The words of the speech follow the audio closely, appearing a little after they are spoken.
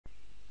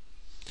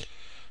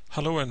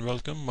Hello and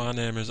welcome. My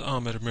name is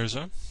Amir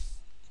Mirza.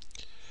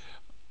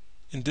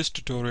 In this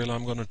tutorial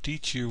I'm going to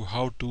teach you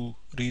how to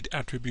read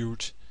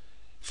attributes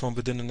from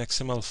within an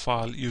XML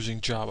file using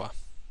Java.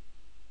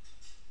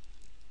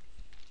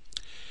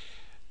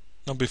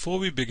 Now before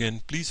we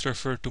begin, please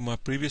refer to my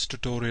previous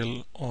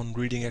tutorial on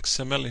reading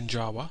XML in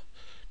Java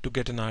to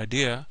get an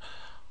idea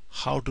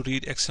how to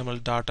read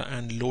XML data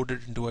and load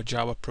it into a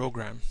Java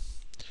program.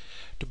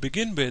 To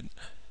begin with,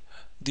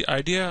 the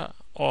idea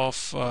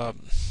of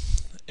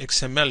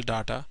XML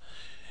data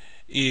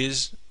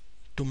is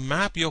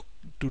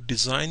to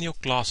design your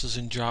classes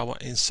in Java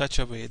in such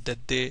a way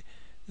that they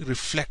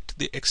reflect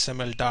the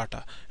XML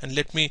data. And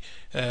let me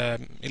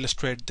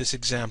illustrate this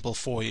example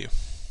for you.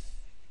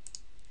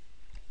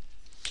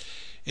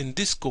 In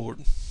this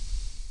code,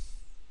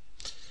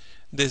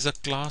 there's a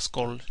class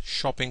called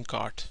shopping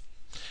cart.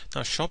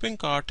 Now shopping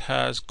cart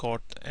has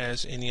got,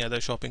 as any other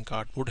shopping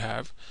cart would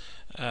have,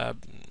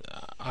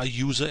 a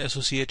user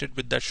associated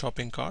with that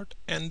shopping cart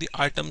and the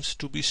items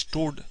to be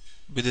stored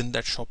within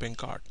that shopping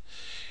cart.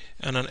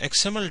 And an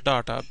XML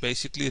data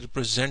basically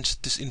represents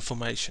this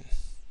information.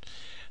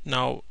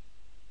 Now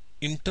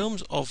in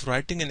terms of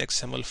writing an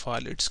XML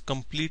file, it's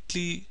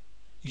completely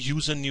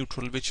user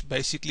neutral, which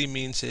basically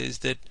means is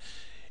that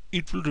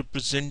it will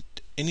represent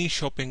any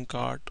shopping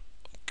cart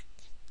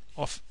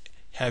of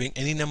having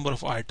any number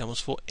of items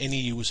for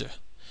any user.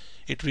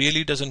 It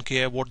really doesn't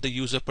care what the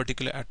user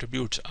particular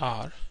attributes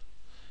are,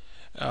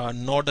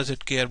 nor does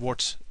it care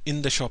what's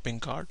in the shopping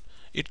cart.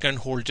 It can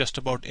hold just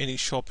about any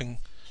shopping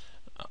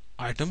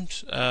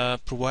items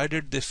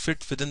provided they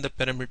fit within the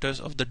parameters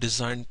of the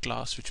designed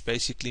class, which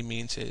basically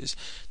means is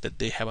that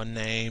they have a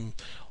name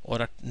or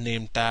a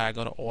name tag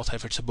or an author.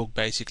 If it's a book,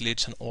 basically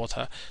it's an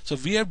author. So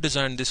we have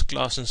designed this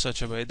class in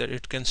such a way that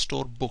it can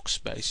store books.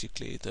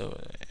 Basically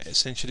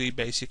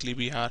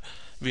we have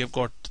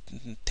got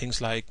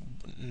things like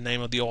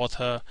name of the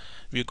author,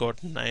 we've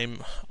got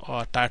name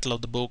or title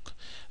of the book,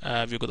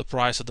 we've got the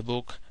price of the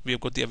book, we've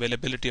got the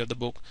availability of the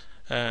book,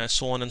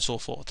 so on and so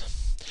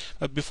forth.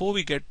 But before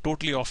we get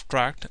totally off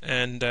track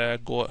and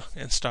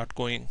start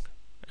going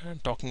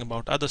and talking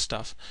about other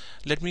stuff,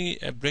 let me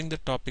bring the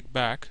topic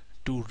back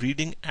to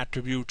reading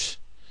attributes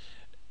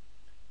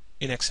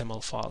in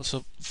XML files.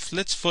 So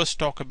let's first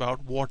talk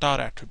about what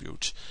are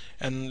attributes,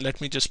 and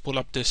let me just pull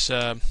up this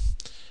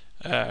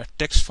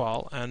text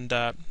file, and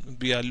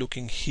we are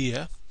looking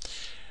here.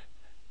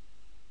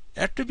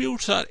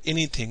 Attributes are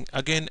anything,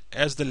 again,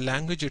 as the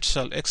language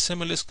itself.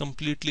 XML is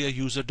completely a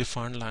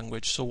user-defined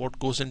language, so what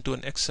goes into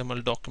an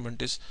XML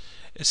document is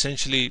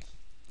essentially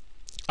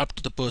up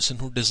to the person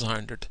who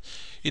designed it.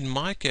 In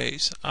my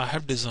case, I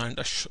have designed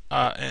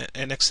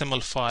an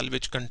XML file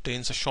which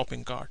contains a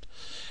shopping cart.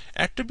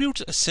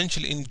 Attributes,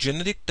 essentially, in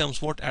generic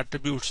terms, what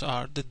attributes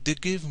are, that they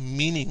give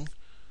meaning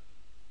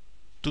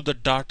to the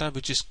data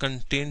which is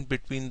contained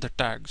between the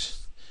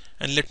tags.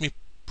 And let me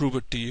prove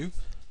it to you.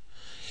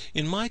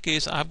 In my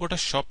case, I've got a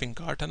shopping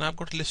cart and I've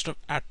got a list of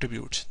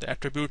attributes. The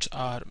attributes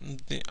are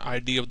the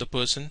ID of the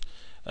person,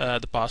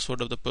 the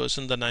password of the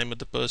person, the name of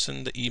the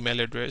person, the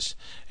email address,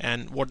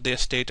 and what their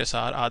status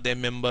are. Are they a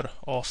member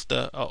of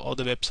the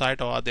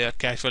website, or are they a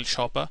casual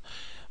shopper?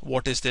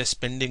 What is their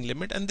spending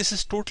limit? And this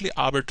is totally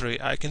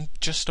arbitrary. I can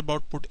just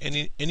about put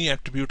any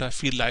attribute I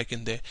feel like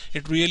in there.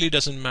 It really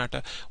doesn't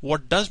matter.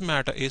 What does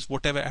matter is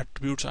whatever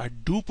attributes I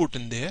do put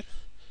in there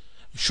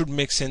should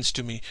make sense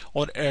to me,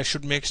 or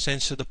should make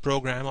sense to the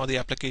program or the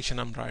application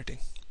I'm writing.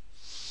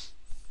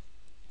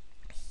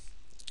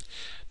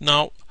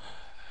 Now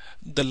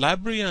the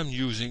library I'm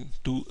using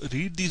to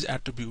read these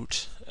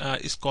attributes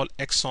is called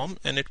XOM,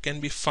 and it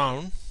can be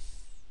found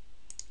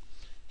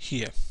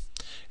here.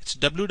 It's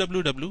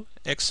www.xom.nu,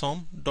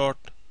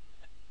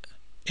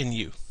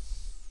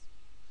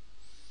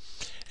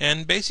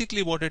 and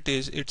basically what it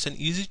is, it's an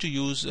easy to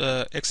use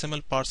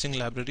XML parsing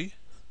library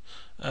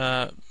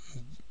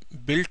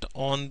built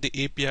on the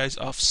APIs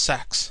of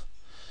SACS.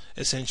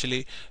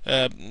 Essentially,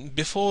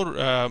 before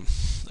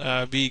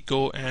we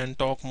go and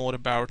talk more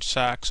about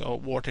SACS or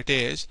what it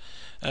is,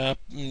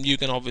 you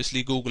can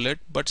obviously Google it,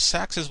 but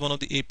SACS is one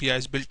of the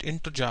APIs built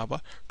into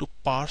Java to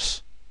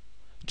parse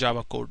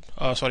Java code,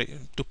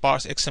 to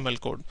parse XML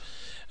code.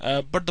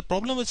 But the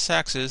problem with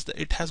SACS is that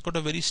it has got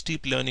a very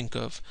steep learning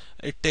curve.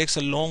 It takes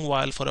a long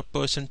while for a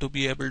person to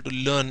be able to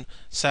learn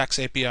SACS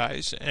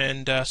APIs,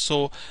 and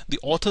so the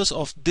authors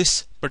of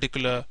this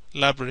particular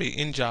library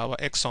in Java,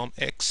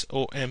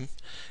 XOM,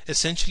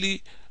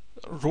 essentially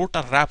wrote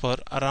a wrapper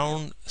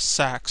around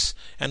SACS,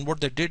 and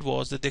what they did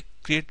was that they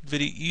created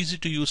very easy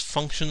to use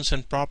functions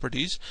and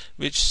properties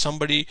which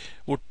somebody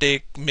would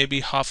take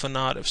maybe half an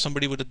hour. If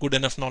somebody with a good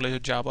enough knowledge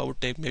of Java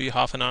would take maybe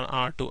half an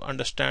hour to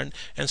understand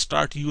and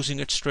start using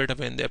it straight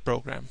away in their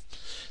program.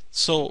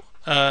 So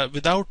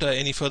without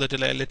any further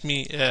delay, let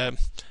me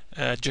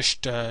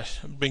just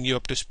bring you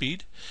up to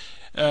speed.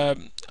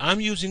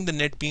 I'm using the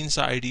NetBeans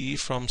IDE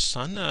from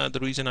Sun. The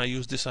reason I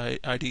use this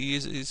IDE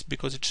is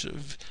because it's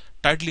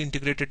tightly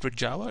integrated with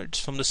Java. It's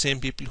from the same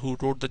people who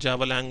wrote the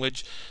Java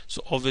language,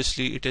 so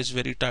obviously it is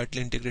very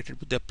tightly integrated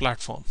with their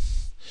platform.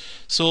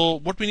 So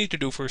what we need to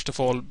do first of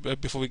all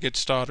before we get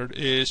started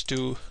is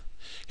to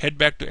head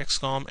back to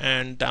XCOM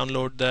and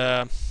download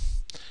the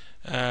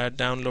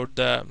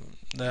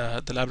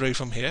library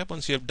from here.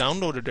 Once you have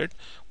downloaded it,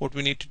 what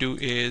we need to do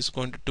is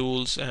go into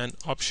Tools and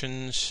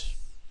Options.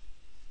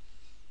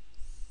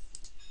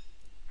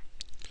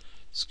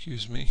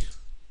 Excuse me.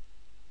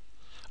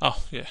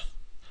 Oh yeah,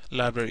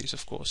 libraries,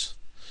 of course,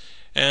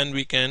 and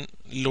we can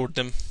load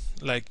them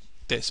like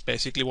this.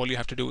 Basically, all you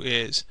have to do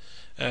is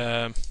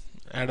add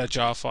a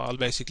jar file.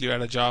 Basically, you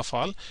add a jar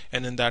file,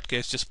 and in that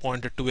case, just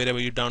point it to wherever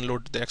you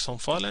download the XML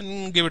file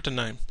and give it a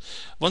name.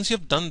 Once you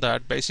have done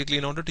that, basically,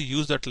 in order to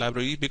use that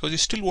library, because you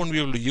still won't be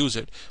able to use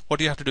it,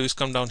 what you have to do is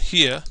come down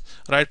here,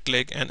 right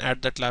click, and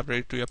add that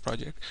library to your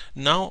project.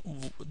 Now,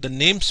 the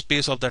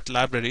namespace of that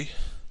library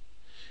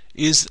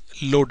is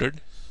loaded.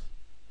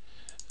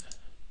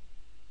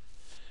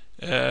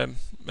 And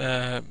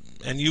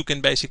you can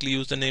basically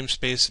use the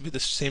namespace with the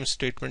same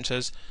statements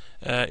as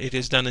it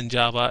is done in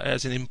Java,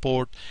 as an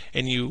import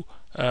nu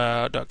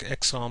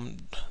 .xom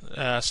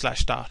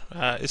 /star.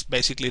 It's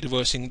basically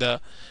reversing the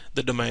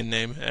domain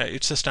name.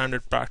 It's a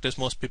standard practice.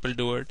 Most people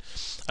do it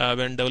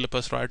when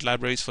developers write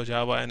libraries for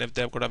Java, and if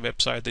they've got a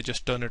website, they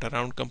just turn it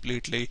around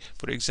completely.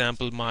 For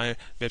example, my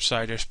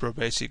website is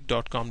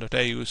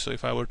probasic.com.au, so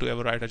if I were to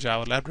ever write a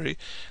Java library,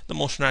 the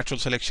most natural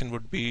selection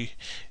would be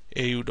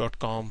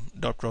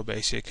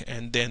au.com.probasic,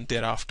 and then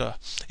thereafter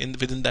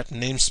within that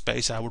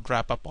namespace I would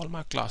wrap up all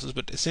my classes.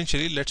 But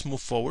essentially, let's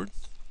move forward.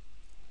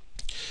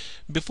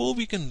 Before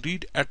we can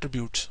read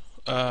attributes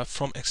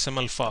from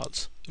XML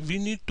files, we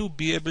need to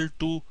be able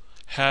to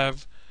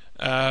have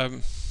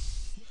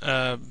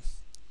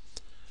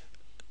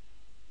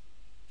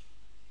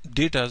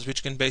data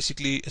which can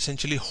basically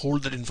essentially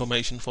hold that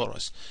information for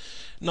us.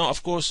 Now,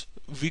 of course,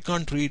 we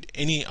can't read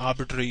any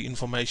arbitrary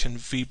information.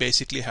 We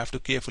basically have to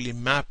carefully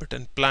map it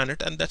and plan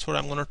it, and that's what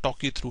I'm going to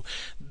talk you through.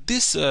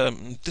 This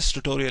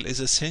tutorial is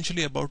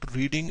essentially about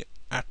reading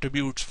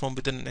attributes from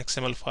within an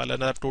XML file,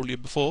 and I've told you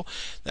before,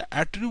 the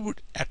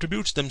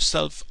attributes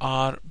themselves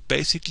are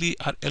basically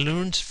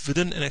elements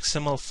within an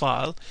XML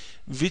file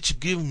which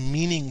give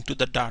meaning to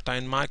the data.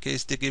 In my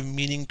case, they give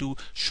meaning to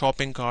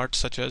shopping carts,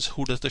 such as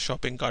who does the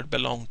shopping cart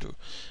belong to.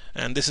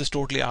 And this is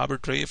totally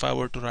arbitrary. If I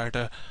were to write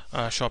a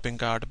shopping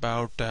cart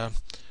about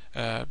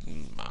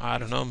I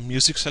don't know,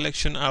 music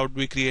selection, I would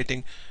be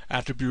creating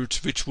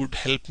attributes which would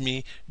help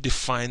me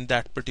define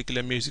that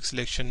particular music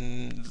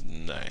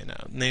selection,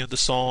 name of the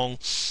song,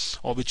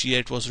 or which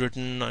year it was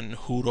written, and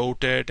who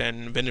wrote it,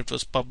 and when it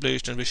was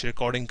published, and which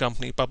recording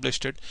company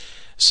published it.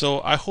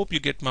 So I hope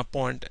you get my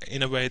point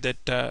in a way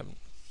that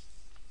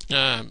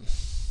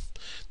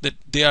that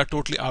they are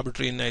totally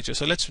arbitrary in nature.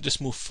 So let's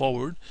just move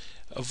forward.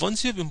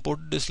 Once you've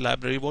imported this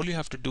library, all you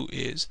have to do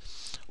is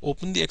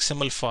open the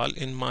XML file.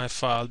 In my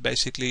file,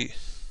 basically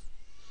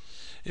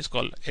it's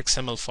called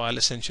XML file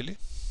essentially,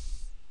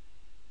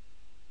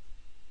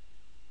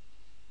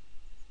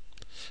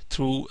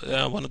 through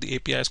one of the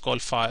APIs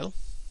called file.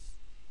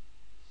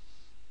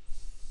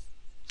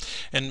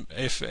 And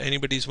if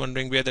anybody is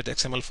wondering where that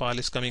XML file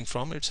is coming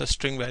from, it's a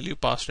string value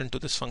passed into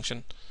this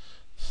function.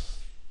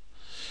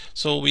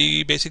 So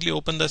we basically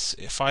open this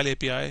file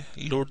API,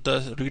 read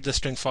the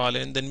string file,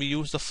 and then we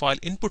use the file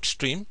input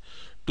stream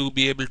to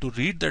be able to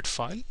read that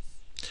file.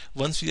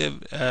 Once we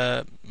have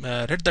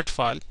read that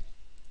file,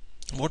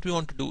 what we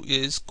want to do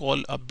is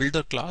call a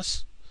builder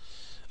class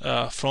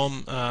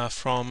from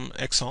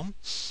XOM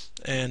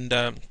and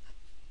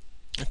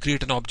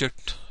create an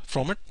object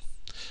from it.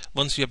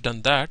 Once we have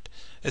done that,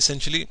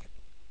 essentially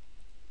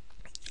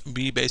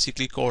we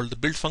basically call the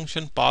build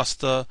function, pass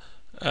the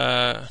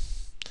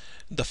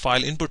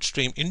file input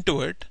stream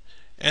into it,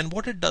 and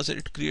what it does is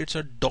it creates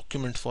a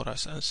document for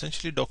us. And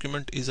essentially,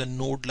 document is a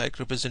node-like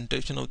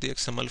representation of the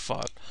XML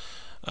file.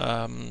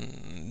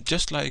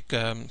 Just like,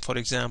 for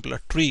example, a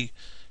tree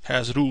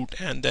has root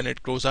and then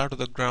it grows out of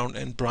the ground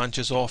and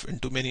branches off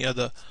into many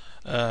other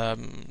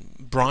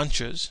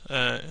branches.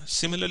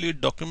 Similarly,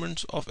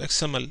 documents of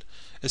XML,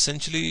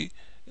 essentially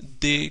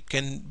they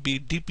can be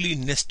deeply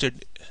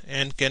nested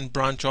and can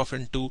branch off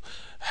into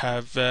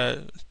have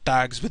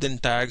tags within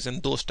tags,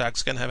 and those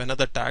tags can have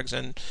another tags.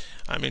 And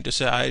I mean to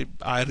say,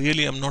 I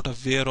really am not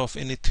aware of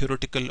any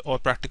theoretical or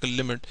practical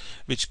limit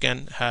which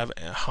can have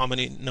how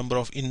many number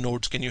of in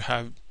nodes can you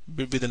have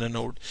within a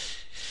node.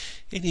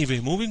 Anyway,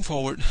 moving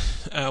forward,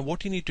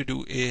 what you need to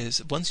do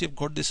is, once you've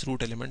got this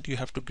root element, you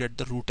have to get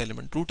the root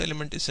element. Root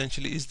element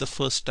essentially is the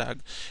first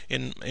tag.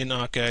 In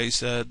our case,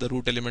 the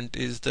root element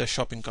is the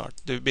shopping cart.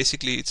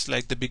 Basically, it's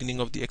like the beginning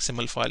of the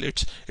XML file.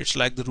 It's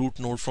like the root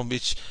node from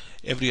which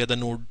every other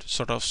node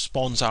sort of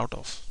spawns out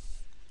of.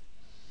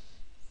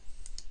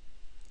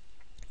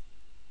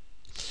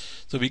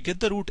 So we get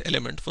the root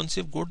element. Once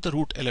you've got the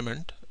root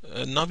element,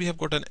 now we have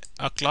got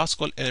a class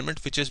called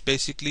element, which is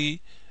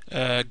basically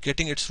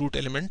getting its root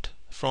element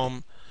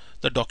from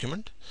the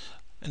document.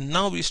 And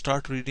now we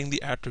start reading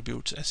the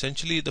attributes.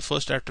 Essentially, the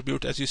first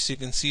attribute, as you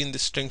can see in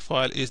this string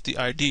file, is the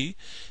ID.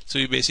 So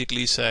you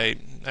basically say,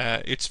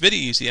 it's very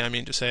easy, I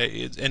mean to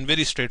say, and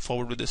very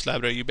straightforward with this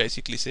library. You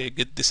basically say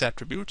get this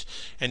attribute,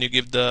 and you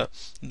give the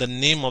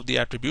name of the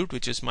attribute,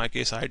 which is my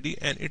case ID,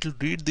 and it'll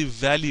read the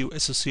value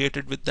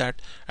associated with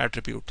that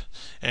attribute,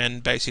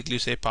 and basically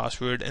say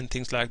password and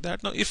things like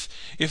that. Now, if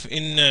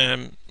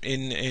in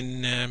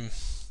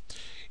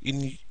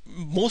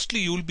mostly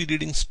you will be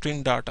reading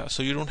string data,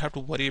 so you don't have to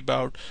worry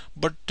about,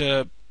 but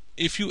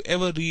if you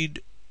ever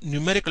read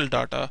numerical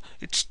data,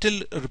 it's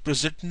still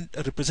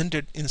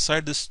represented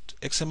inside this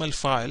XML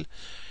file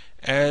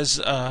as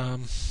a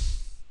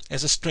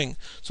string.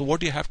 So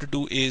what you have to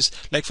do is,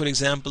 like for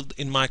example,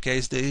 in my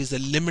case, there is a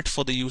limit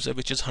for the user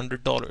which is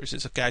 $100.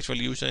 It's a casual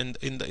user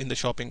in the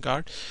shopping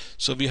cart.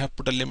 So we have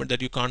put a limit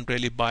that you can't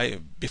really buy.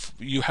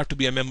 You have to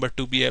be a member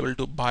to be able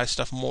to buy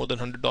stuff more than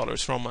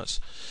 $100 from us.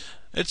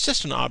 It's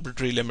just an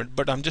arbitrary limit,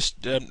 but I'm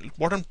just the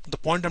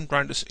point I'm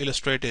trying to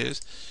illustrate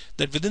is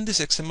that within this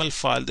XML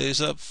file there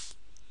is a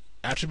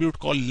attribute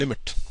called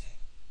limit.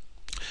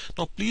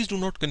 Now please do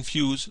not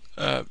confuse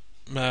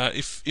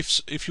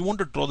if you want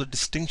to draw the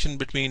distinction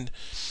between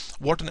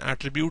what an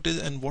attribute is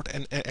and what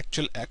an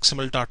actual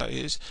XML data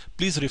is,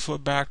 please refer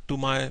back to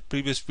my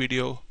previous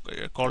video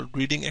called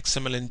Reading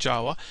XML in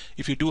Java.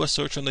 If you do a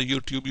search on the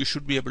YouTube, you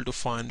should be able to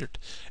find it,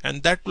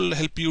 and that will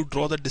help you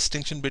draw the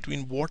distinction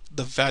between what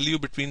the value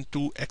between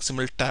two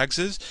XML tags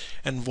is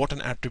and what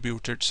an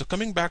attribute is. So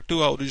coming back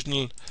to our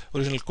original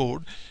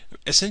code,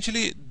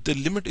 essentially the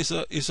limit is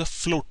a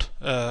float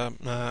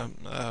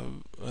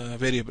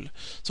variable.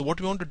 So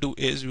what we want to do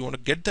is we want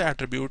to get the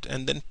attribute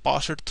and then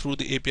pass it through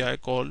the API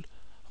called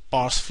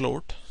parse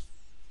float,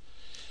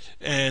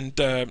 and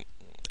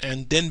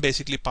then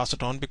basically pass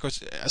it on,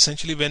 because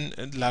essentially when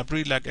a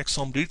library like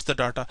XOM reads the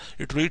data,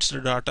 it reads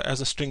the data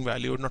as a string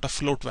value, not a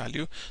float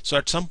value. So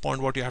at some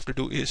point what you have to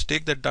do is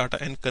take that data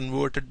and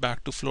convert it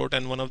back to float,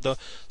 and one of the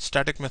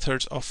static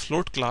methods of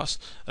float class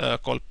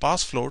called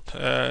parse float,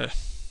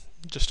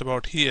 just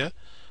about here,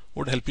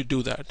 would help you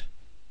do that.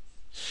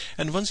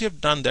 And once you have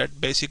done that,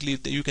 basically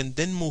you can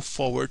then move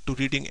forward to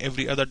reading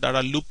every other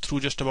data, loop through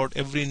just about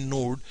every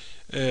node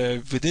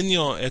within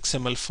your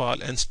XML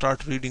file and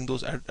start reading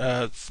those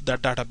that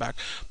data back.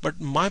 But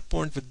my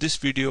point with this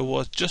video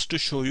was just to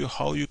show you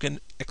how you can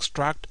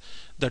extract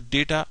the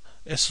data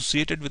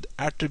associated with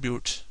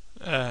attributes.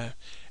 And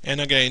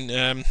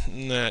again,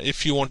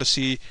 if you want to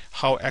see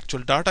how actual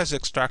data is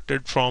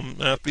extracted from,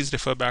 please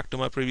refer back to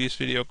my previous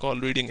video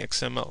called Reading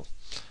XML.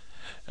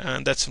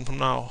 And that's it from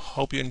now.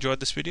 Hope you enjoyed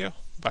this video.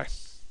 Bye.